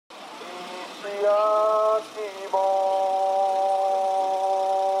Hey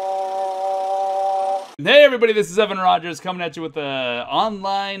everybody, this is Evan Rogers coming at you with the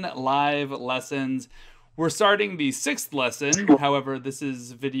online live lessons. We're starting the 6th lesson. However, this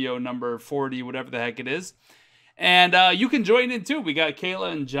is video number 40, whatever the heck it is. And you can join in too. We got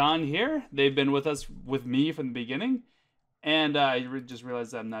Kayla and John here. They've been with me from the beginning. And I just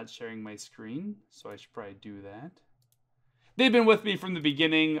realized I'm not sharing my screen, so I should probably do that. They've been with me from the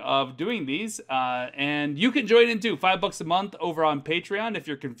beginning of doing these, and you can join in too. $5 a month over on Patreon. If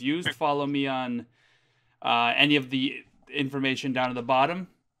you're confused, follow me on any of the information down at the bottom.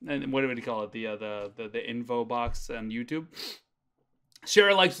 And what do we call it? The info box on YouTube.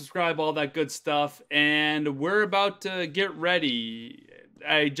 Share, like, subscribe, all that good stuff. And we're about to get ready.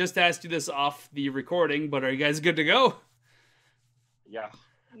 I just asked you this off the recording, but are you guys good to go? Yeah.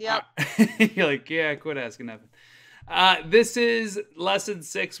 Yep. You're like, yeah, quit asking nothing. This is lesson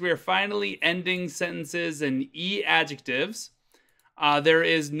 6. We are finally ending sentences and adjectives. There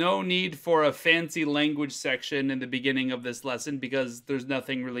is no need for a fancy language section in the beginning of this lesson because there's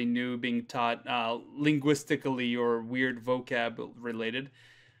nothing really new being taught linguistically or weird vocab related.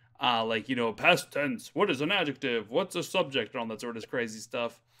 Like, past tense, what is an adjective, what's a subject, and all that sort of crazy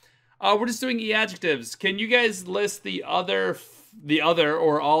stuff. We're just doing adjectives. Can you guys list the other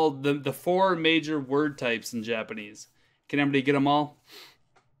or all the 4 major word types in Japanese? Can everybody get them all?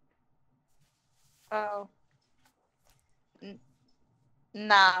 Oh.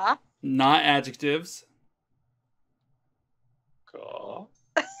 Nah. Not adjectives. Cool.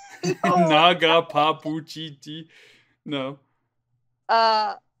 Naga, papuchiti. No.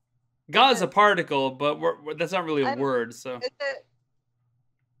 Ga is a particle, but that's not really a word. So.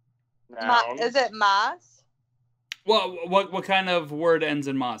 Is it mas? Well, what kind of word ends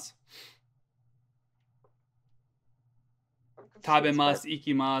in mas? Tabemasu,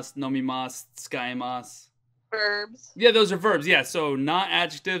 ikimasu, nomimasu, tsukaimasu. Verbs. Yeah, those are verbs. Yeah, so not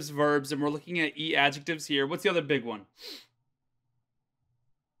adjectives, verbs, and we're looking at adjectives here. What's the other big one?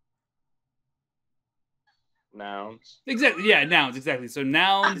 Nouns. Exactly. Yeah, nouns. Exactly. So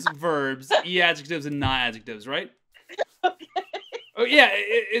nouns, verbs, adjectives, and not adjectives, right? Okay. Oh yeah,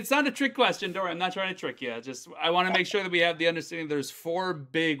 it's not a trick question. Don't worry, I'm not trying to trick you. I want to make sure that we have the understanding. There's 4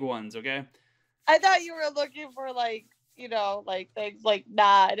 big ones. Okay. I thought you were looking for like things like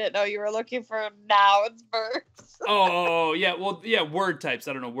nah. I didn't know you were looking for nouns, verbs. Oh, yeah. Well, yeah, word types.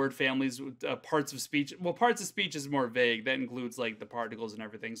 I don't know, word families, parts of speech. Well, parts of speech is more vague. That includes like the particles and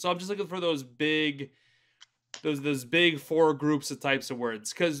everything. So I'm just looking for those big 4 groups of types of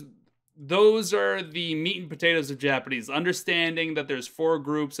words, because those are the meat and potatoes of Japanese. Understanding that there's 4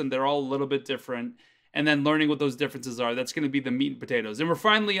 groups and they're all a little bit different, and then learning what those differences are. That's going to be the meat and potatoes. And we're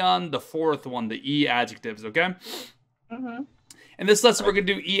finally on the 4th one, the adjectives. Okay. Mm-hmm. In this lesson, we're going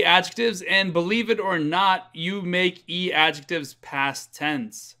to do adjectives, and believe it or not, you make adjectives past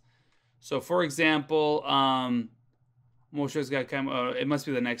tense. So, for example, Moshe's got it must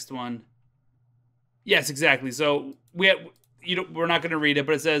be the next one. Yes, exactly. So we're not going to read it,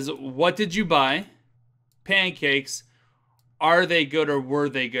 but it says, "What did you buy? Pancakes. Are they good or were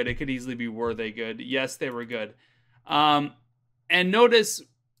they good?" It could easily be were they good. Yes, they were good. And notice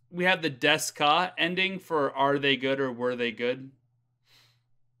we have the desu ending for are they good or were they good?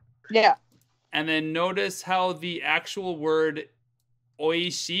 Yeah. And then notice how the actual word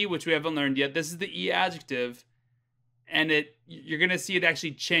oishi, which we haven't learned yet, this is the adjective, and you're going to see it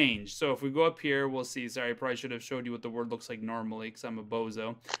actually change. So if we go up here, we'll see. Sorry, I probably should have showed you what the word looks like normally because I'm a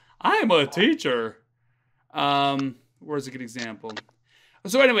bozo. I'm a teacher. Where's a good example?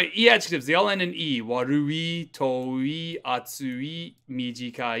 So anyway, adjectives, they all end in e. Warui, toui, atsui,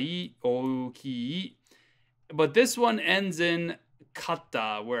 mijikai, oukii. But this one ends in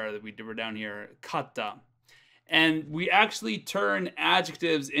kata. Where are we? We're down here. Kata. And we actually turn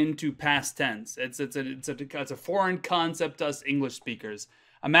adjectives into past tense. It's a foreign concept to us English speakers.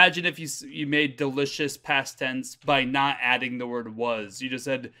 Imagine if you made delicious past tense by not adding the word was. You just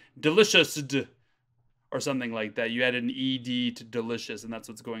said delicious or something like that. You added an ed to delicious, and that's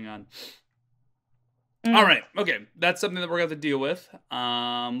what's going on. All right. Okay. That's something that we're going to have to deal with.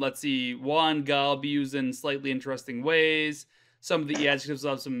 Let's see. Wan ga will be used in slightly interesting ways. Some of the adjectives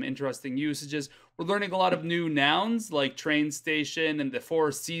have some interesting usages. We're learning a lot of new nouns like train station and the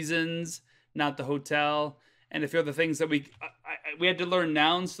 4 seasons, not the hotel, and a few other things that we had to learn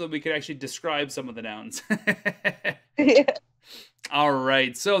nouns so that we could actually describe some of the nouns. Yeah. All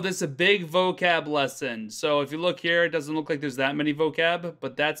right, so this is a big vocab lesson. So if you look here, it doesn't look like there's that many vocab,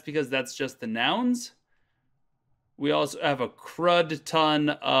 but that's because that's just the nouns. We also have a crud ton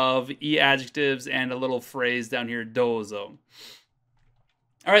of adjectives and a little phrase down here, dozo.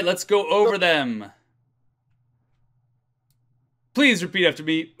 All right, let's go over them. Please repeat after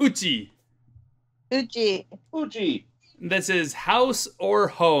me. Uchi. Uchi. Uchi. This is house or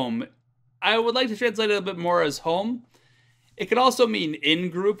home. I would like to translate it a bit more as home. It could also mean in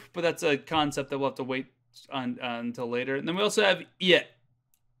group, but that's a concept that we'll have to wait on until later. And then we also have ie.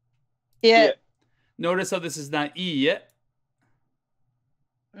 Yeah. Notice how this is not ie.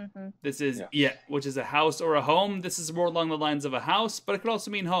 Mm-hmm. This is ie, which is a house or a home. This is more along the lines of a house, but it could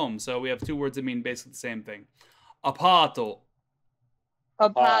also mean home. So we have two words that mean basically the same thing. Apato.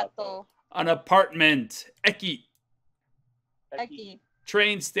 Apato. An apartment. Eki. Eki.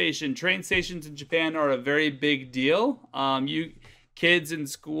 Train station. Train stations in Japan are a very big deal. You kids in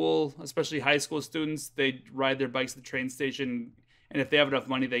school, especially high school students, they ride their bikes to the train station, and if they have enough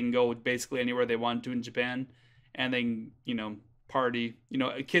money, they can go basically anywhere they want to in Japan, and they can, party.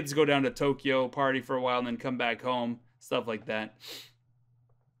 Kids go down to Tokyo, party for a while, and then come back home, stuff like that.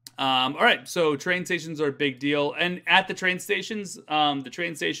 All right, so train stations are a big deal, and at the train stations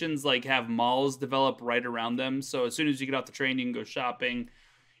like have malls develop right around them. So as soon as you get off the train, you can go shopping.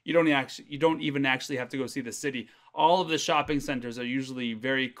 You don't even actually have to go see the city. All of the shopping centers are usually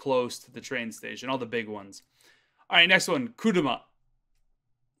very close to the train station, all the big ones. All right, next one, kuruma.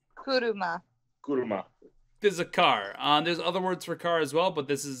 Kuruma. Kuruma. This is a car. There's other words for car as well, but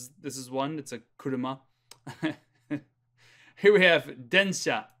this is one. It's a kuruma. Here we have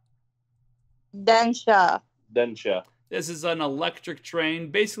densha. Densha. Densha. This is an electric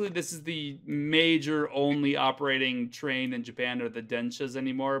train. Basically, this is the major only operating train in Japan, are the denshas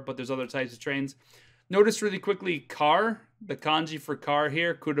anymore, but there's other types of trains. Notice really quickly, car, the kanji for car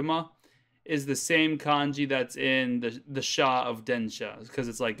here, kuruma, is the same kanji that's in the sha of densha, because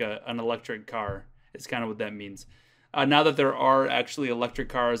it's like an electric car. It's kind of what that means. Now that there are actually electric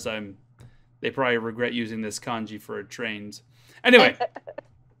cars, they probably regret using this kanji for trains. Anyway,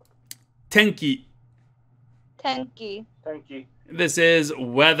 tenki. Tenki. Tenki. This is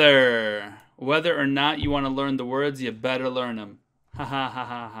weather. Whether or not you want to learn the words, you better learn them. Ha ha ha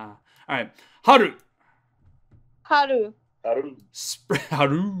ha ha. All right. Haru. Haru. Haru.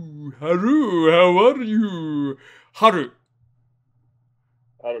 Haru. Haru. How are you? Haru.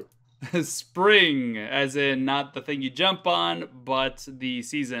 Haru. Spring, as in not the thing you jump on, but the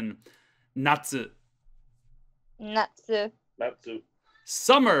season. Natsu. Natsu. Natsu.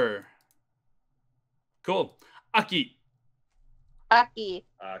 Summer. Cool. Aki. Aki.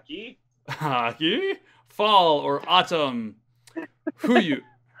 Aki. Aki. Fall or autumn. Fuyu.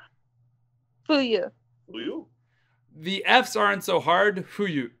 Fuyu. Fuyu. The F's aren't so hard.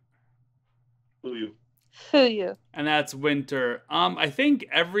 Fuyu. Fuyu. Fuyu. And that's winter. I think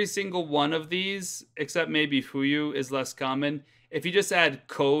every single one of these, except maybe Fuyu, is less common. If you just add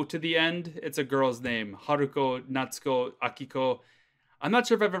ko to the end, it's a girl's name. Haruko, Natsuko, Akiko. I'm not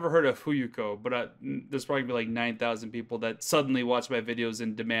sure if I've ever heard of Fuyuko, but there's probably like 9,000 people that suddenly watch my videos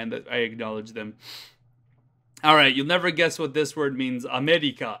and demand that I acknowledge them. All right, you'll never guess what this word means.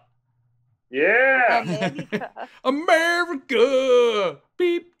 America. Yeah. America. America.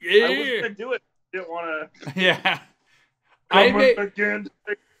 Beep. Yeah. I was gonna do it. Didn't want to. Yeah. Again.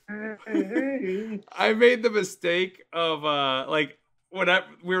 I made the mistake of when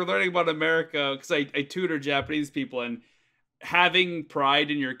we were learning about America, because I tutor Japanese people, and having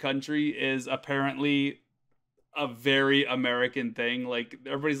pride in your country is apparently a very American thing. Like,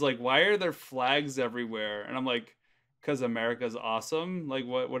 everybody's like, why are there flags everywhere? And I'm like, because America's awesome. Like,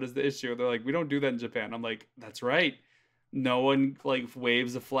 what is the issue? They're like, we don't do that in Japan. I'm like, that's right. No one like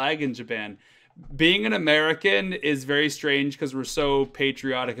waves a flag in Japan. Being an American is very strange because we're so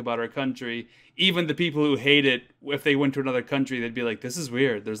patriotic about our country. Even the people who hate it, if they went to another country, they'd be like, this is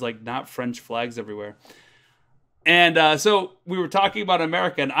weird. There's like not French flags everywhere. And so we were talking about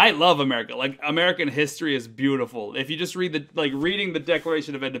America, and I love America. Like, American history is beautiful. If you just read reading the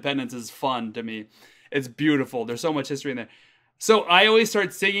Declaration of Independence is fun to me. It's beautiful. There's so much history in there. So I always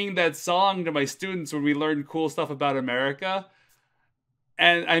start singing that song to my students when we learn cool stuff about America.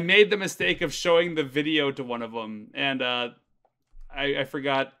 And I made the mistake of showing the video to one of them. And I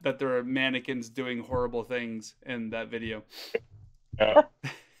forgot that there are mannequins doing horrible things in that video. Yeah.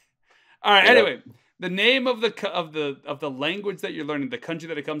 All right, anyway. The name of the language that you're learning, the country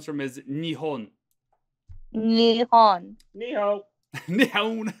that it comes from, is Nihon. Nihon. Nihon.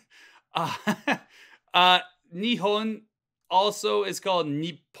 Nihon. Nihon also is called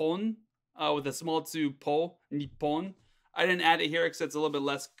Nippon, with a small tsu po. Nippon. I didn't add it here because it's a little bit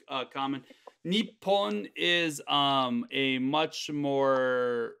less common. Nippon is a much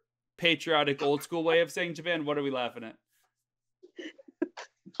more patriotic, old school way of saying Japan. What are we laughing at?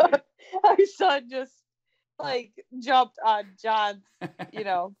 Our son just like jumped on John's,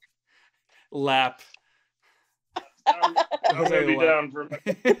 lap. I'm gonna be down for a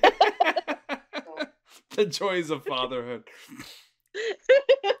minute. The joys of fatherhood.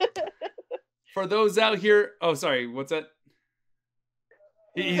 For those out here, oh sorry, what's that?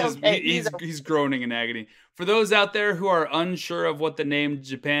 He's groaning in agony. For those out there who are unsure of what the name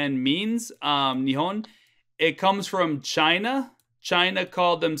Japan means, Nihon, it comes from China. China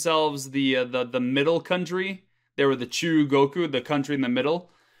called themselves the middle country. They were the Chugoku, the country in the middle,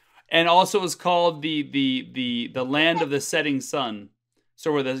 and also was called the land of the setting sun.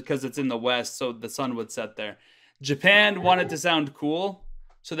 So because it's in the west, so the sun would set there. Japan wanted to sound cool,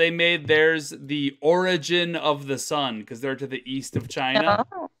 so they made theirs the origin of the sun because they're to the east of China.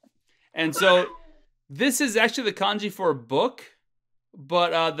 And so this is actually the kanji for book,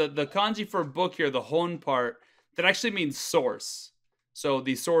 but the kanji for book here, the hon part, that actually means source. So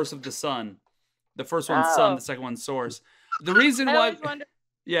the source of the sun. The first one's sun, the second one's source. The reason why,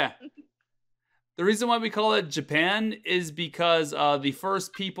 yeah, the reason why we call it Japan is because the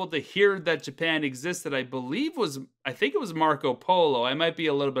first people to hear that Japan existed, I think it was Marco Polo. I might be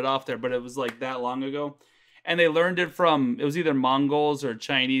a little bit off there, but it was like that long ago. And they learned it from, it was either Mongols or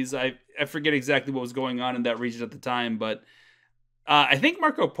Chinese. I forget exactly what was going on in that region at the time, but I think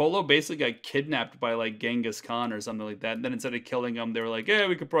Marco Polo basically got kidnapped by like Genghis Khan or something like that. And then instead of killing him, they were like, "Yeah,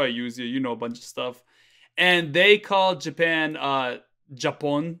 we could probably use you. You know a bunch of stuff." And they called Japan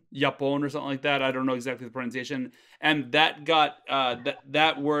Japon or something like that. I don't know exactly the pronunciation. And that got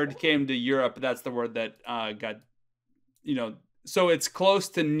that word came to Europe. That's the word that got, so it's close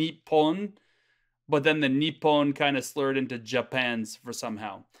to Nippon, but then the Nippon kind of slurred into Japan's for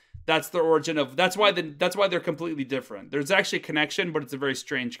somehow. That's the origin of. That's why they're completely different. There's actually a connection, but it's a very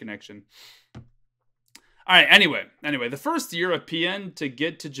strange connection. All right. Anyway, the first European to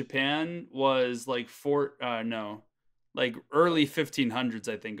get to Japan was like early 1500s,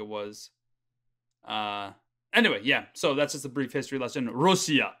 I think it was. Anyway, yeah. So that's just a brief history lesson.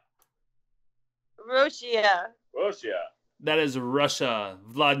 Russia. That is Russia.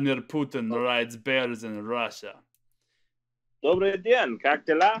 Vladimir Putin rides bears in Russia. Добрый день, как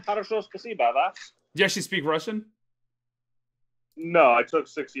дела? Хорошо, спасибо, вас? Do you actually speak Russian? No, I took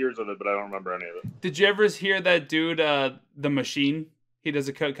 6 years of it, but I don't remember any of it. Did you ever hear that dude, The Machine? He does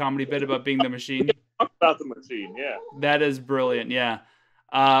a comedy bit about being the machine. About the machine, yeah. That is brilliant, yeah.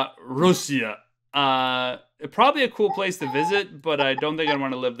 Russia. Probably a cool place to visit, but I don't think I'd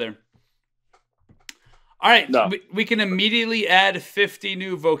want to live there. All right, no. We can immediately add 50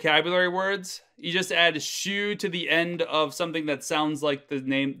 new vocabulary words. You just add shu to the end of something that sounds like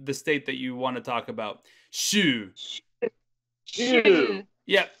the state that you want to talk about. Shu. Shu.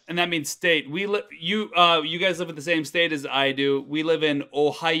 Yeah, and that means state. You guys live in the same state as I do. We live in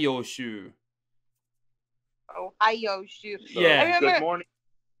Ohio Shu. Ohio Shu. Yeah. Good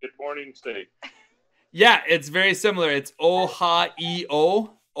morning, state. Yeah, it's very similar. It's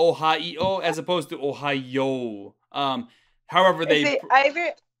Ohio. Ohio as opposed to Ohio. However,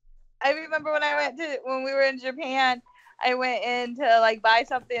 I remember when we were in Japan, I went in to like buy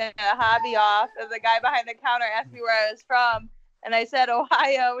something at a hobby off, and the guy behind the counter asked me where I was from, and I said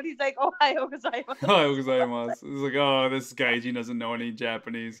Ohio, and he's like, Ohio gozaimasu. Ohio gozaimasu. He's like, oh, this gaijin doesn't know any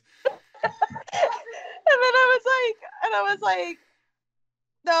Japanese. And then I was like,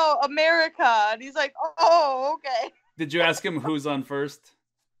 no, America, and he's like, oh, okay. Did you ask him who's on first?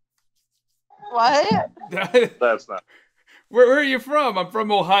 What? That's not. Where are you from? I'm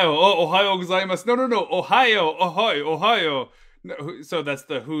from Ohio. Oh, Ohio gozaimasu. No. Ohio. No, so that's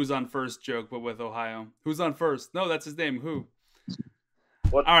the who's on first joke, but with Ohio. Who's on first? No, that's his name. Who?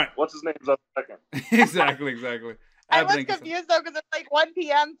 All right. What's his name's on second? Exactly. I was confused though because it's like 1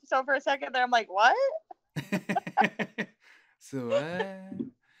 p.m. So for a second there, I'm like, what? So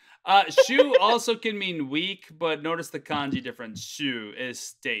shu also can mean weak, but notice the kanji difference. Shu is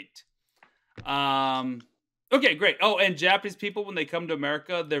state. Okay, great. Oh, and Japanese people, when they come to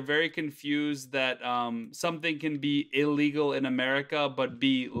America, they're very confused that something can be illegal in America but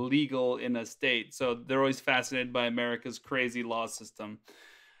be legal in a state. So they're always fascinated by America's crazy law system.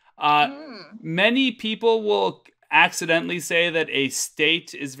 Many people will accidentally say that a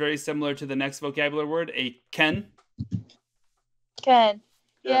state is very similar to the next vocabulary word, a ken. Ken.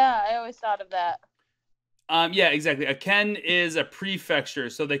 Yeah, I always thought of that. Yeah, exactly. A ken is a prefecture.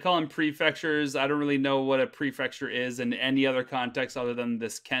 So they call them prefectures. I don't really know what a prefecture is in any other context other than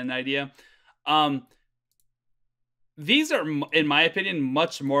this ken idea. These are, in my opinion,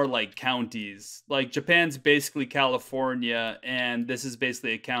 much more like counties. Like Japan's basically California, and this is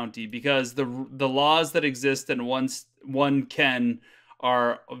basically a county because the laws that exist in one ken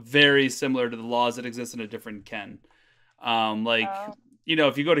are very similar to the laws that exist in a different ken.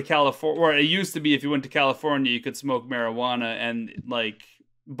 If you go to California, or it used to be, if you went to California, you could smoke marijuana and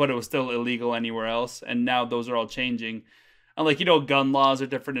but it was still illegal anywhere else. And now those are all changing. And gun laws are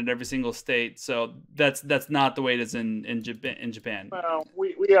different in every single state. So that's not the way it is in Japan. Well,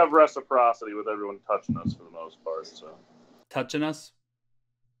 we have reciprocity with everyone touching us for the most part. So touching us?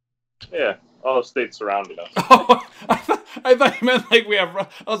 Yeah, all the states surrounding us. Oh, I thought you meant we have. I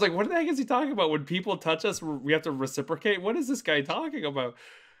was like, what the heck is he talking about? When people touch us, we have to reciprocate. What is this guy talking about?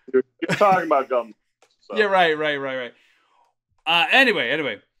 You're talking about gun. So. Yeah, right.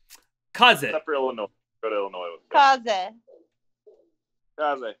 Anyway, kaze. Except for Illinois. Go to Illinois with kaze.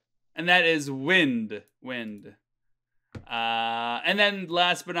 And that is wind. And then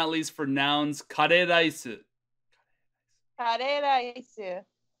last but not least for nouns, kareraisu.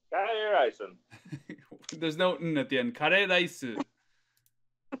 There's no n at the end. Kareraisu.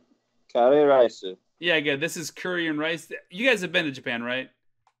 Yeah, good. This is curry and rice. You guys have been to Japan, right?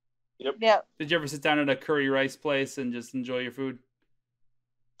 Yep. Did you ever sit down at a curry rice place and just enjoy your food?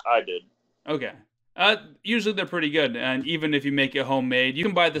 I did. Okay. Usually they're pretty good, and even if you make it homemade, you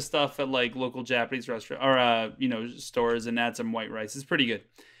can buy the stuff at local Japanese restaurant or stores and add some white rice. It's pretty good.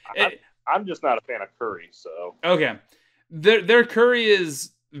 I'm just not a fan of curry, so okay. Their curry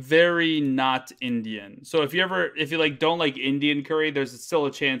is very not Indian. So if you don't like Indian curry, there's still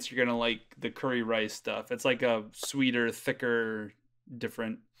a chance you're gonna like the curry rice stuff. It's like a sweeter, thicker,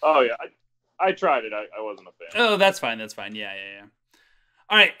 different. Oh yeah, I tried it. I wasn't a fan. Oh, that's fine. Yeah.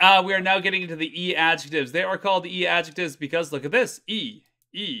 All right, we are now getting into the E adjectives. They are called E adjectives because look at this. E.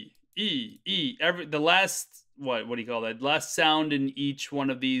 The last, what do you call that? Last sound in each one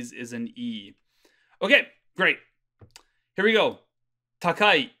of these is an E. Okay, great. Here we go.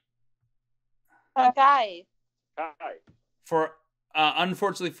 Takai. For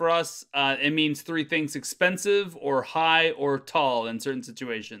unfortunately for us, it means three things: expensive or high or tall in certain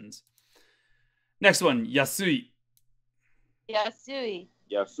situations. Next one, yasui.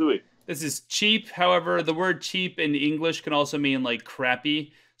 This is cheap. However, the word cheap in English can also mean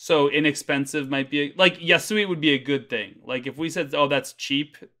crappy. So inexpensive might be yasui would be a good thing. If we said, oh, that's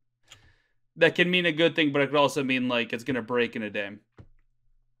cheap, that can mean a good thing, but it could also mean it's going to break in a day.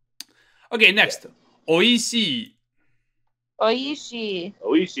 Okay, next. Oishii.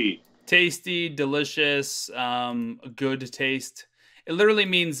 Tasty, delicious, good taste. It literally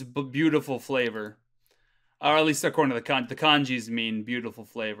means beautiful flavor. Or at least according to the kanjis mean beautiful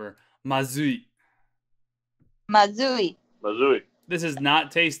flavor. Mazui. This is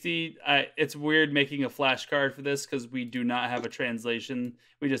not tasty. It's weird making a flashcard for this because we do not have a translation.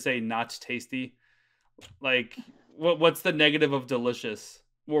 We just say not tasty. What's the negative of delicious?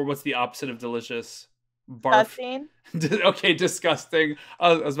 Or what's the opposite of delicious? Barf. Disgusting. Okay, disgusting.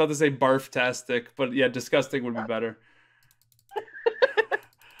 I was about to say barf-tastic, but yeah, disgusting would be better.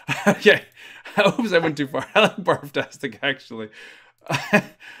 Okay. Oops, I went too far. I like barf-tastic, actually.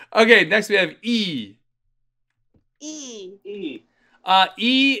 Okay, next we have E. E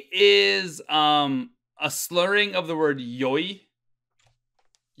is a slurring of the word yoi.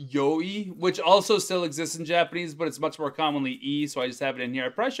 Yoi, which also still exists in Japanese, but it's much more commonly E, so I just have it in here. I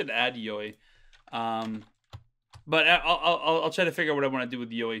probably should add yoi. But I'll try to figure out what I want to do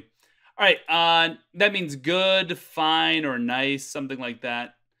with yoi. All right, that means good, fine, or nice, something like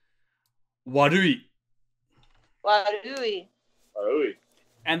that. Warui.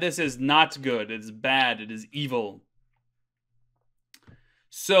 And this is not good. It is bad. It is evil.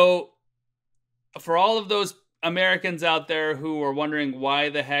 So, for all of those Americans out there who are wondering why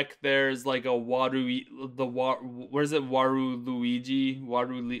the heck there's a Warui, where's it? Waruigi,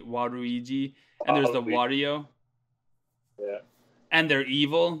 and there's the Wario. Yeah. And they're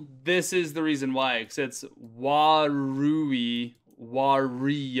evil. This is the reason why. Because it's Warui,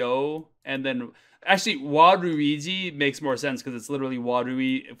 Wario, and then actually Waruigi makes more sense because it's literally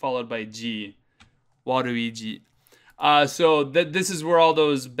Warui followed by G. Waruigi. So this is where all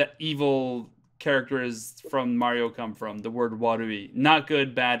those evil characters from Mario come from. The word Warui. Not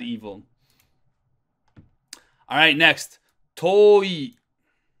good, bad, evil. All right, next. Toi.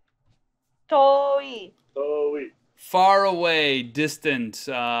 Far away, distant.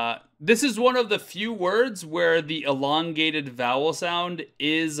 This is one of the few words where the elongated vowel sound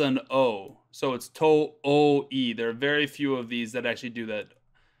is an O. So it's to-o-e. There are very few of these that actually do that.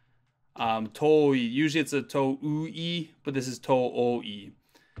 Toi. Usually it's a to-u-e, but this is to-o-e.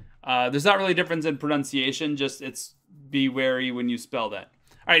 There's not really a difference in pronunciation, just be wary when you spell that.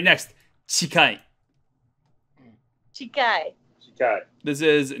 All right, next. Chikai. This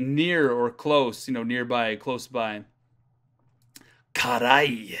is near or close, nearby, close by.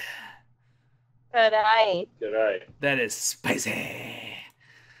 Karai. Karai. Karai. That is spicy.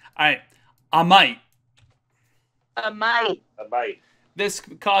 All right. Amai. Amai. Amai. This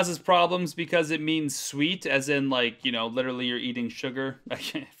causes problems because it means sweet, as in, like, you know, literally you're eating sugar,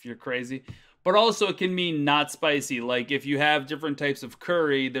 if you're crazy. But also it can mean not spicy. Like, if you have different types of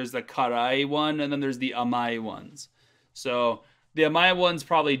curry, there's the karai one, and then there's the amai ones. So the amai ones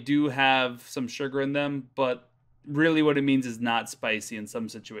probably do have some sugar in them, but really what it means is not spicy in some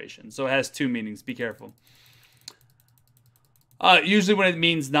situations. So it has two meanings. Be careful. Usually when it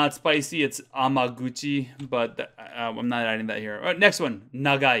means not spicy, it's amaguchi, but I'm not adding that here. All right, next one.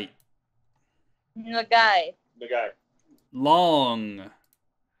 Nagai. Nagai. Nagai. Long.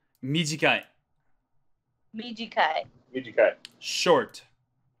 Mijikai. Mijikai. Mijikai. Short.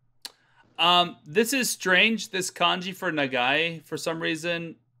 This is strange. This kanji for nagai, for some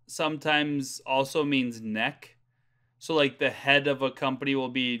reason, sometimes also means neck. So, like, the head of a company will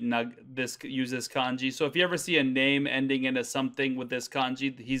be use this kanji. So if you ever see a name ending in a something with this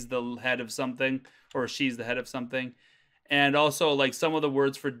kanji, he's the head of something, or she's the head of something. And also, like, some of the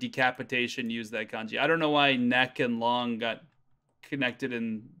words for decapitation use that kanji. I don't know why neck and long got connected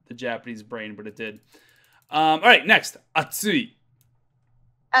in the Japanese brain, but it did. All right, next. Atsui.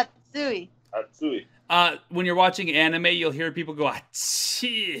 Atsui. Atsui. When you're watching anime, you'll hear people go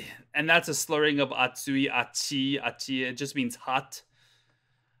achi, and that's a slurring of atsui, achi. It just means hot.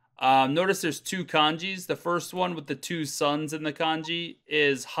 Notice there's two kanjis. The first one with the two suns in the kanji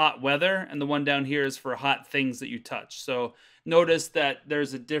is hot weather, and the one down here is for hot things that you touch. So notice that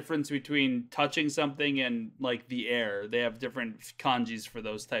there's a difference between touching something and, like, the air. They have different kanjis for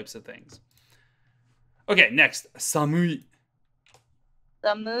those types of things. Okay, next. Samui.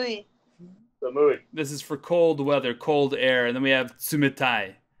 Samui. Samui. This is for cold weather, cold air. And then we have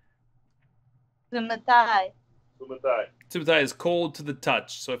tsumetai. Tsumetai. Tsumetai. Tsumetai is cold to the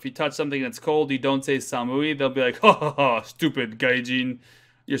touch. So if you touch something that's cold, you don't say samui. They'll be like, ha ha ha, stupid gaijin.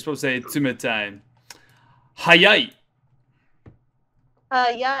 You're supposed to say tsumetai. Hayai.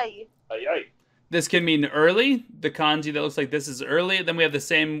 Hayai. Hayai. This can mean early. The kanji that looks like this is early. Then we have the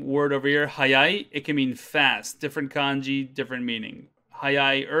same word over here, hayai. It can mean fast. Different kanji, different meaning.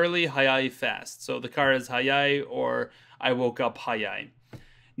 Hayai early, hayai fast. So the car is hayai, or I woke up hayai.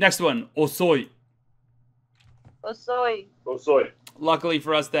 Next one, osoi. Osoi. Osoi. Luckily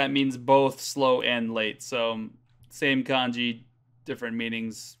for us, that means both slow and late. So same kanji, different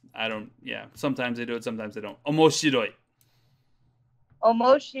meanings. Sometimes they do it, sometimes they don't. Omoshiroi.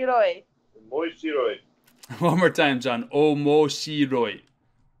 Omoshiroi. Omoshiroi. One more time, John. Omoshiroi.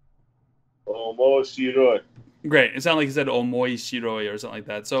 Omoshiroi. Great. It sounded like you said omoi shiroi or something like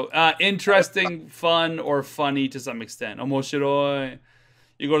that. So interesting, fun, or funny to some extent. Omoshiroi.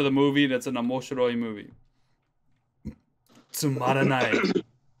 You go to the movie, that's an omoshiroi movie. Tsumaranai.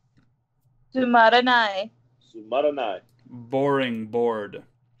 Tsumaranai. Tsumaranai. Boring, bored.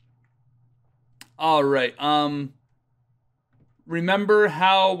 All right. Remember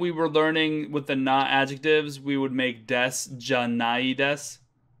how we were learning with the na adjectives, we would make des janai des?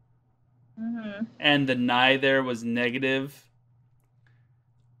 Mm-hmm. And the nai there was negative.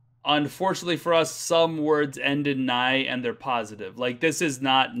 Unfortunately for us, some words end in nai and they're positive. Like, this is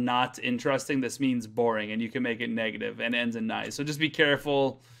not interesting. This means boring, and you can make it negative and ends in nai. So just be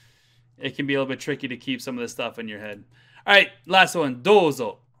careful. It can be a little bit tricky to keep some of this stuff in your head. All right, last one.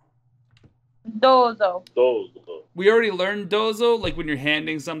 Dozo. Dozo. Dozo. We already learned dozo, like when you're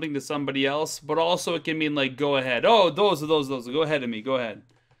handing something to somebody else, but also it can mean, like, go ahead. Oh, dozo. Go ahead of me. Go ahead.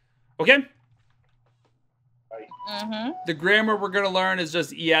 Okay? Mm-hmm. The grammar we're going to learn is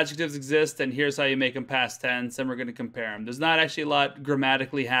just e-adjectives exist, and here's how you make them past tense, and we're going to compare them. There's not actually a lot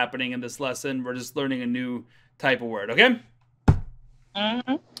grammatically happening in this lesson. We're just learning a new type of word, okay?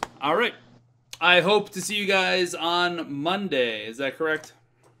 Mm-hmm. All right. I hope to see you guys on Monday. Is that correct?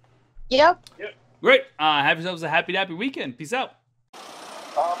 Yep. Great. Have yourselves a happy, happy weekend. Peace out.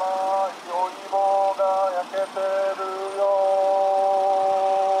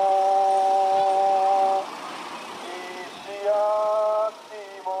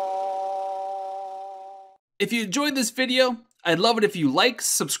 If you enjoyed this video, I'd love it if you like,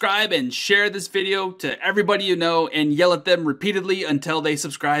 subscribe, and share this video to everybody you know and yell at them repeatedly until they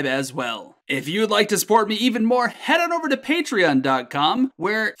subscribe as well. If you'd like to support me even more, head on over to patreon.com,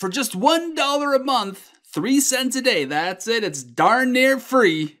 where for just $1 a month, 3 cents a day, that's it, it's darn near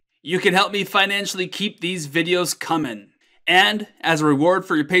free, you can help me financially keep these videos coming. And as a reward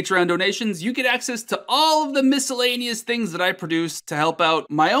for your Patreon donations, you get access to all of the miscellaneous things that I produce to help out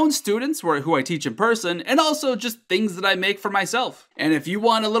my own students who I teach in person, and also just things that I make for myself. And if you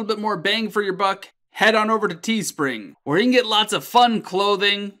want a little bit more bang for your buck, head on over to Teespring, where you can get lots of fun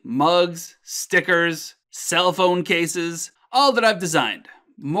clothing, mugs, stickers, cell phone cases, all that I've designed.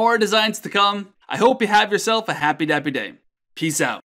 More designs to come. I hope you have yourself a happy dappy day. Peace out.